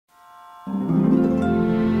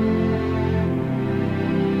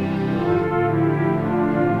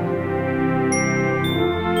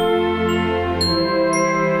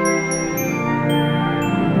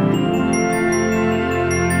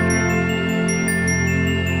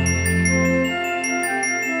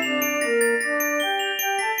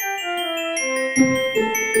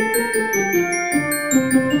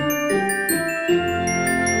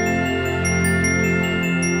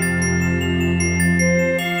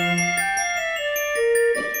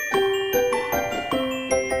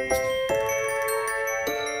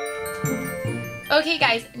Okay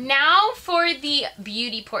guys, now for the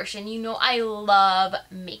beauty portion. You know I love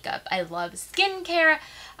makeup, I love skincare,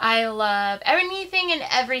 I love anything and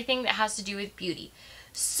everything that has to do with beauty.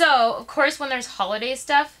 So of course when there's holiday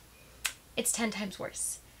stuff, it's 10 times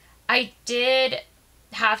worse. I did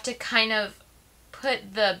have to kind of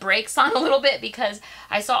put the brakes on a little bit because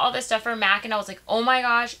I saw all this stuff from MAC and I was like, oh my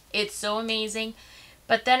gosh, it's so amazing.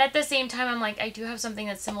 But then at the same time, I'm like, I do have something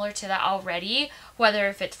that's similar to that already, whether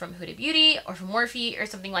if it's from Huda Beauty or from Morphe or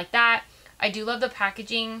something like that. I do love the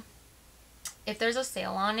packaging. If there's a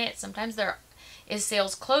sale on it, sometimes there is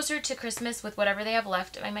sales closer to Christmas with whatever they have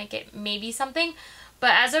left. I might get maybe something.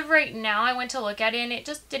 But as of right now, I went to look at it and it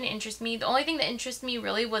just didn't interest me. The only thing that interested me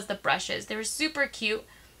really was the brushes. They were super cute,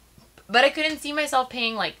 but I couldn't see myself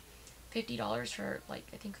paying like $50 for like,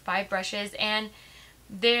 I think 5 brushes. And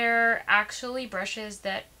they're actually brushes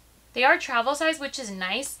that they are travel size, which is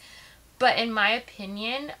nice, but in my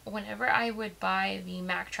opinion, whenever I would buy the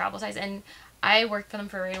MAC travel size, and I worked for them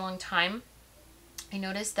for a very long time, I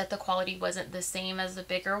noticed that the quality wasn't the same as the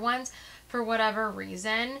bigger ones for whatever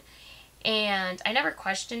reason, and I never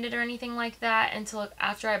questioned it or anything like that until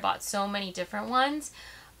after I bought so many different ones.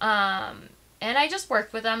 And I just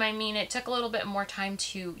worked with them. I mean, it took a little bit more time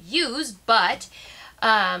to use, but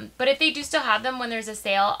if they do still have them when there's a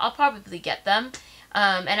sale, I'll probably get them.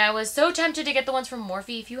 And I was so tempted to get the ones from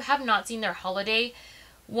Morphe. If you have not seen their holiday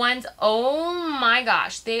ones, oh my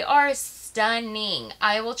gosh, they are stunning.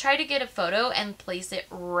 I will try to get a photo and place it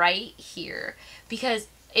right here because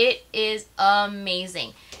it is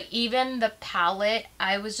amazing. Even the palette,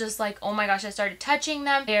 I was just like, oh my gosh, I started touching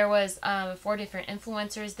them. There was 4 different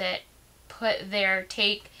influencers that put their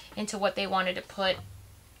take into what they wanted to put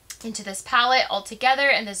into this palette all together,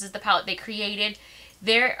 and this is the palette they created.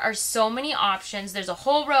 There are so many options. There's a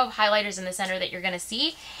whole row of highlighters in the center that you're gonna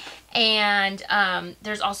see, and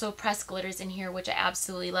there's also pressed glitters in here, which I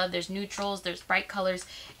absolutely love. There's neutrals, there's bright colors,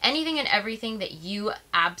 anything and everything that you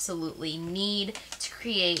absolutely need to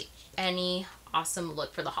create any awesome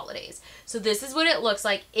look for the holidays. So this is what it looks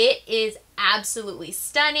like. It is absolutely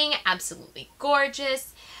stunning, absolutely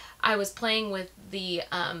gorgeous. I was playing with the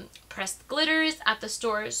pressed glitters at the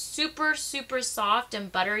store. Super, super soft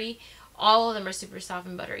and buttery. All of them are super soft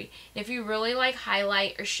and buttery. And if you really like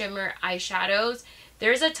highlight or shimmer eyeshadows,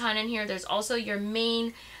 there's a ton in here. There's also your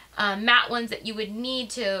main matte ones that you would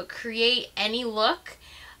need to create any look.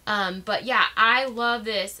 But yeah, I love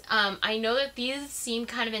this. I know that these seem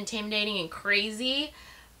kind of intimidating and crazy,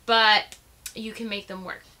 but you can make them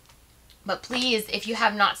work. But please, if you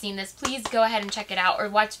have not seen this, please go ahead and check it out or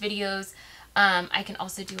watch videos. I can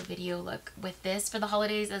also do a video look with this for the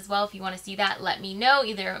holidays as well. If you want to see that, let me know.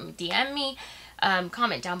 Either DM me,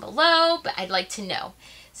 comment down below, but I'd like to know.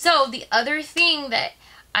 So the other thing that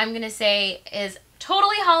I'm going to say is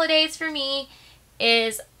totally holidays for me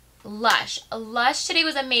is Lush. Lush today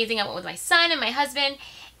was amazing. I went with my son and my husband,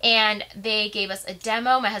 and they gave us a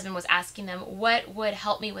demo. My husband was asking them what would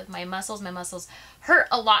help me with my muscles. My muscles hurt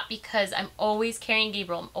a lot because I'm always carrying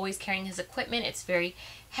Gabriel. I'm always carrying his equipment. It's very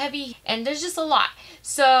heavy and there's just a lot.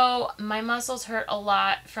 So my muscles hurt a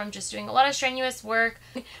lot from just doing a lot of strenuous work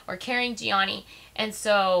or carrying Gianni. And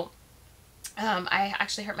so I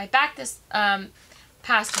actually hurt my back this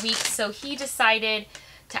past week. So he decided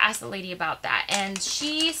to ask the lady about that. And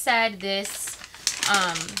she said this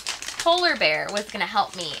polar bear was going to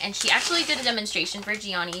help me. And she actually did a demonstration for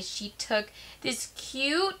Gianni. She took this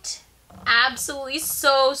cute, absolutely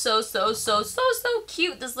so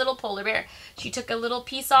cute, this little polar bear. She took a little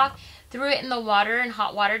piece off, threw it in the water, in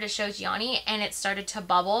hot water to show Gianni, and it started to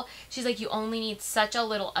bubble. She's like, you only need such a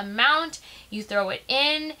little amount. You throw it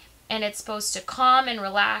in, and it's supposed to calm and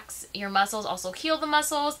relax your muscles, also heal the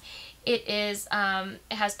muscles. It is,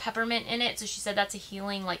 it has peppermint in it, so she said that's a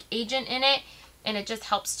healing like agent in it, and it just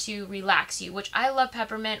helps to relax you, which I love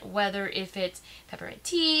peppermint, whether if it's peppermint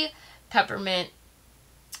tea, peppermint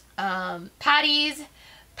patties,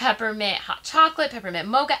 peppermint hot chocolate, peppermint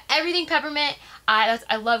mocha, everything peppermint.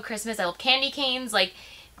 I love Christmas. I love candy canes. Like,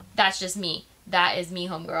 that's just me. That is me,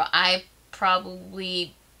 homegirl. I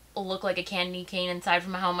probably look like a candy cane inside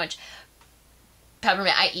from how much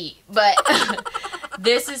peppermint I eat. But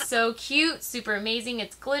this is so cute, super amazing.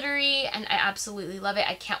 It's glittery and I absolutely love it.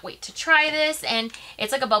 I can't wait to try this. And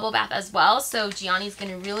it's like a bubble bath as well. So Gianni's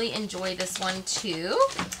going to really enjoy this one too.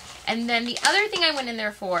 And then the other thing I went in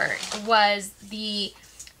there for was the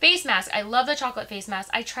face mask. I love the chocolate face mask.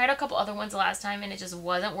 I tried a couple other ones the last time and it just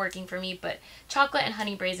wasn't working for me. But chocolate and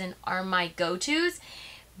honey raisin are my go-tos.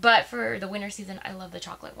 But for the winter season, I love the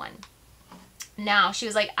chocolate one. Now, she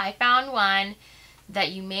was like, I found one that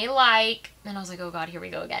you may like. And I was like, oh God, here we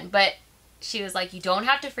go again. But she was like, you don't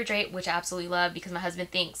have to refrigerate, which I absolutely love because my husband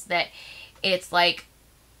thinks that it's like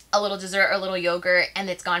a little dessert or a little yogurt and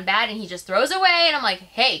it's gone bad and he just throws it away. And I'm like,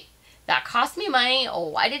 hey, that cost me money. Oh,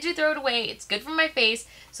 why did you throw it away? It's good for my face.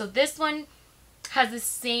 So this one has the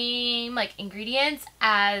same like ingredients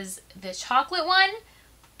as the chocolate one,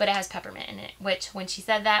 but it has peppermint in it, which when she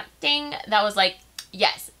said that, ding, that was like,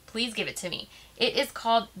 yes, please give it to me. It is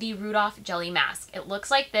called the Rudolph Jelly Mask. It looks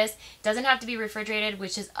like this. Doesn't have to be refrigerated,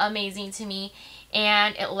 which is amazing to me.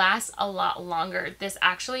 And it lasts a lot longer. This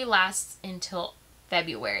actually lasts until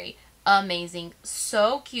February. Amazing.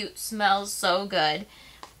 So cute. Smells so good.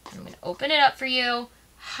 I'm going to open it up for you.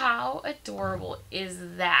 How adorable is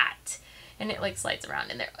that? And it like slides around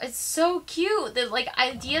in there. It's so cute. The like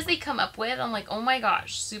ideas they come up with, I'm like, oh my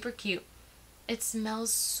gosh, super cute. It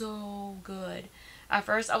smells so good. At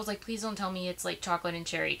first, I was like, please don't tell me it's like chocolate and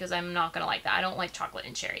cherry because I'm not going to like that. I don't like chocolate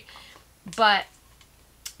and cherry. But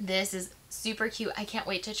this is super cute. I can't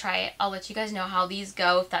wait to try it. I'll let you guys know how these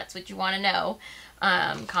go if that's what you want to know.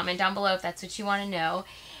 Comment down below if that's what you want to know.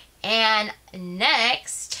 And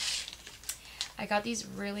next, I got these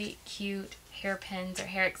really cute hairpins or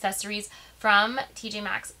hair accessories from TJ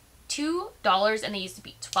Maxx. $2 and they used to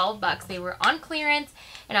be $12. They were on clearance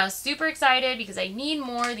and I was super excited because I need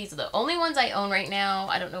more. These are the only ones I own right now.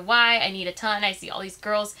 I don't know why. I need a ton. I see all these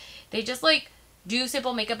girls, they just like do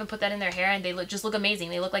simple makeup and put that in their hair and they just look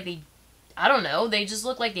amazing. They look like I don't know, they just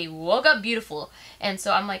look like they woke up beautiful. And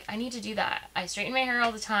so I'm like, I need to do that. I straighten my hair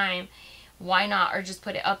all the time. Why not? Or just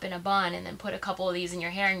put it up in a bun and then put a couple of these in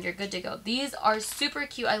your hair and you're good to go. These are super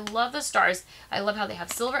cute. I love the stars. I love how they have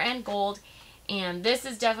silver and gold. And this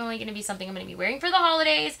is definitely going to be something I'm going to be wearing for the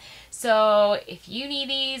holidays. So if you need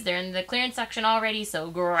these, they're in the clearance section already. So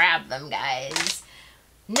grab them, guys.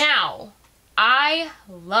 Now, I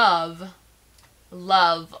love,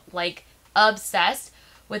 like obsessed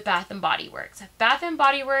with Bath & Body Works. Bath &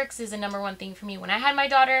 Body Works is a #1 thing for me. When I had my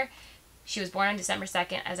daughter, she was born on December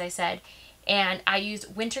 2nd, as I said. And I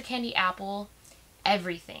used Winter Candy Apple,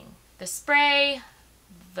 everything. The spray,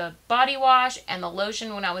 the body wash, and the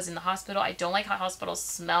lotion when I was in the hospital. I don't like how hospitals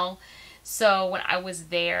smell. So when I was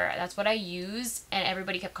there, that's what I used. And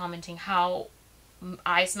everybody kept commenting how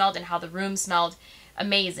I smelled and how the room smelled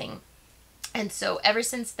amazing. And so ever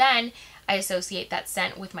since then, I associate that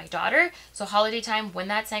scent with my daughter. So holiday time, when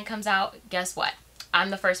that scent comes out, guess what? I'm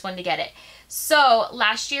the first one to get it. So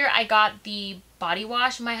last year I got the body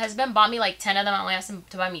wash. My husband bought me like 10 of them. I only asked him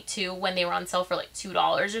to buy me 2 when they were on sale for like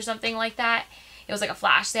 $2 or something like that. It was like a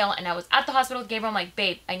flash sale and I was at the hospital with Gabriel. I'm like,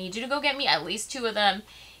 babe, I need you to go get me at least 2 of them.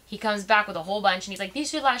 He comes back with a whole bunch and he's like, these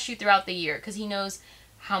should last you throughout the year because he knows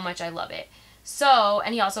how much I love it. So,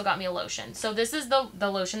 and he also got me a lotion. So this is the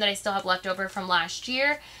lotion that I still have left over from last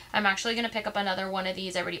year. I'm actually going to pick up another one of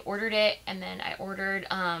these. I already ordered it. And then I ordered,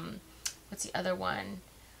 what's the other one?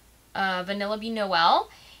 Vanilla Bean Noel.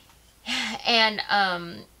 And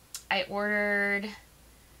I ordered,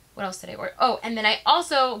 what else did I order? Oh, and then I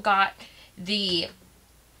also got the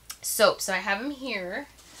soap. So I have them here.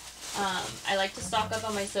 I like to stock up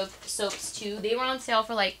on my soaps too. They were on sale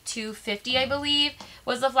for like $2.50, I believe,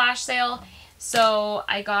 was the flash sale. So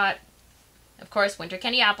I got, of course, Winter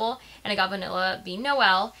Candy Apple, and I got Vanilla Bean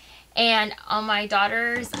Noel. And on my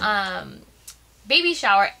daughter's baby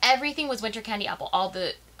shower, everything was Winter Candy Apple. All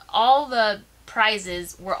the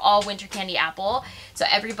prizes were all Winter Candy Apple. So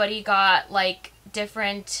everybody got like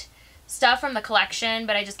different stuff from the collection,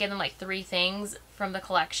 but I just gave them like 3 things from the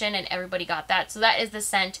collection and everybody got that. So that is the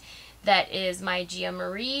scent that is my Gia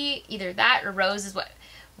Marie. Either that or Rose is what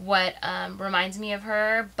reminds me of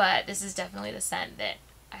her, but this is definitely the scent that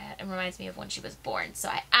it reminds me of when she was born. So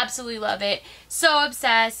I absolutely love it. So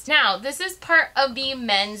obsessed. Now, this is part of the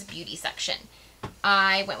men's beauty section.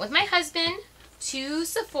 I went with my husband to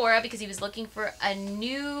Sephora because he was looking for a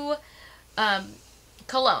new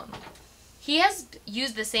cologne. He has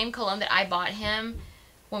used the same cologne that I bought him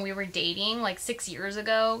when we were dating like 6 years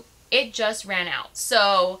ago. It just ran out.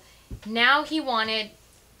 So now he wanted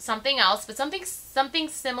something else, but something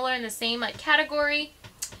similar in the same like category.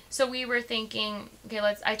 So we were thinking, okay,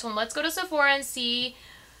 I told him, let's go to Sephora and see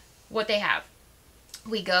what they have.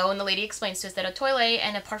 we go and the lady explains to us that a toilet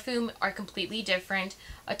and a parfum are completely different.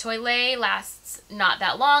 A toilet lasts not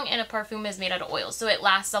that long and a parfum is made out of oil, so it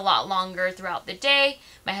lasts a lot longer throughout the day.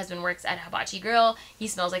 My husband works at a hibachi grill. He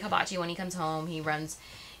smells like hibachi when he comes home. He runs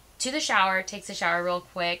to the shower, takes a shower real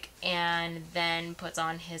quick, and then puts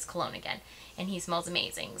on his cologne again, and he smells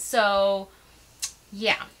amazing. So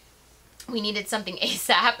yeah, we needed something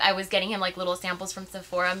ASAP. I was getting him like little samples from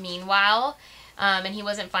Sephora meanwhile, and he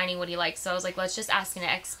wasn't finding what he liked, so I was like, let's just ask an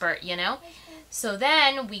expert, you know? So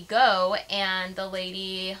then we go, and the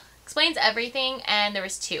lady explains everything, and there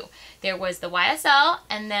was two. There was the YSL,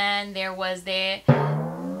 and then there was there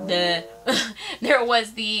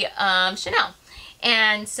was the Chanel.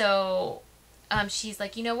 And so she's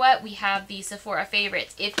like, you know what? We have the Sephora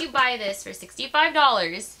favorites. If you buy this for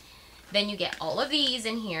 $65, then you get all of these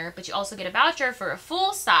in here, but you also get a voucher for a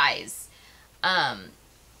full size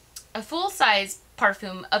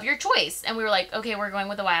parfum of your choice. And we were like, okay, we're going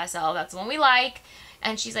with the YSL. That's the one we like.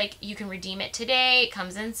 And she's like, you can redeem it today. It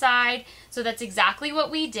comes inside. So that's exactly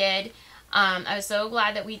what we did. I was so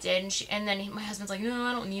glad that we did. And then my husband's like, no,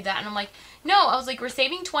 I don't need that. And I'm like, no. I was like, we're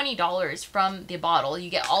saving $20 from the bottle. You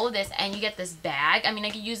get all of this and you get this bag. I mean, I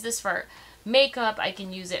could use this for makeup. I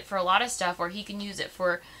can use it for a lot of stuff, or he can use it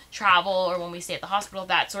for travel or when we stay at the hospital,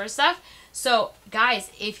 that sort of stuff. So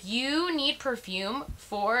guys, if you need perfume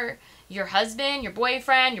for your husband, your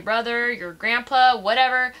boyfriend, your brother, your grandpa,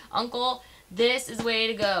 whatever, uncle, this is the way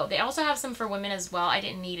to go. They also have some for women as well. I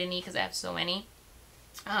didn't need any because I have so many.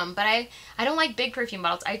 But I don't like big perfume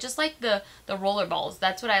bottles. I just like the roller balls.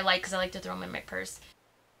 That's what I like because I like to throw them in my purse.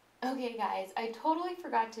 Okay guys, I totally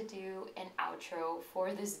forgot to do an outro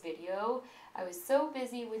for this video. I was so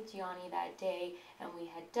busy with Gianni that day, and we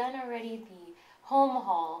had done already the home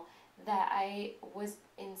haul that I was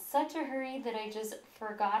in such a hurry that I just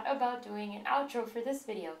forgot about doing an outro for this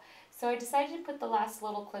video. So I decided to put the last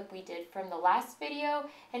little clip we did from the last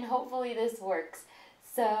video, and hopefully this works.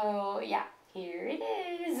 So yeah, here it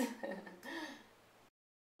is.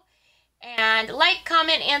 And like,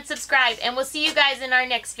 comment, and subscribe, and we'll see you guys in our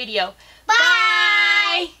next video.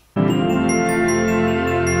 Bye! Bye!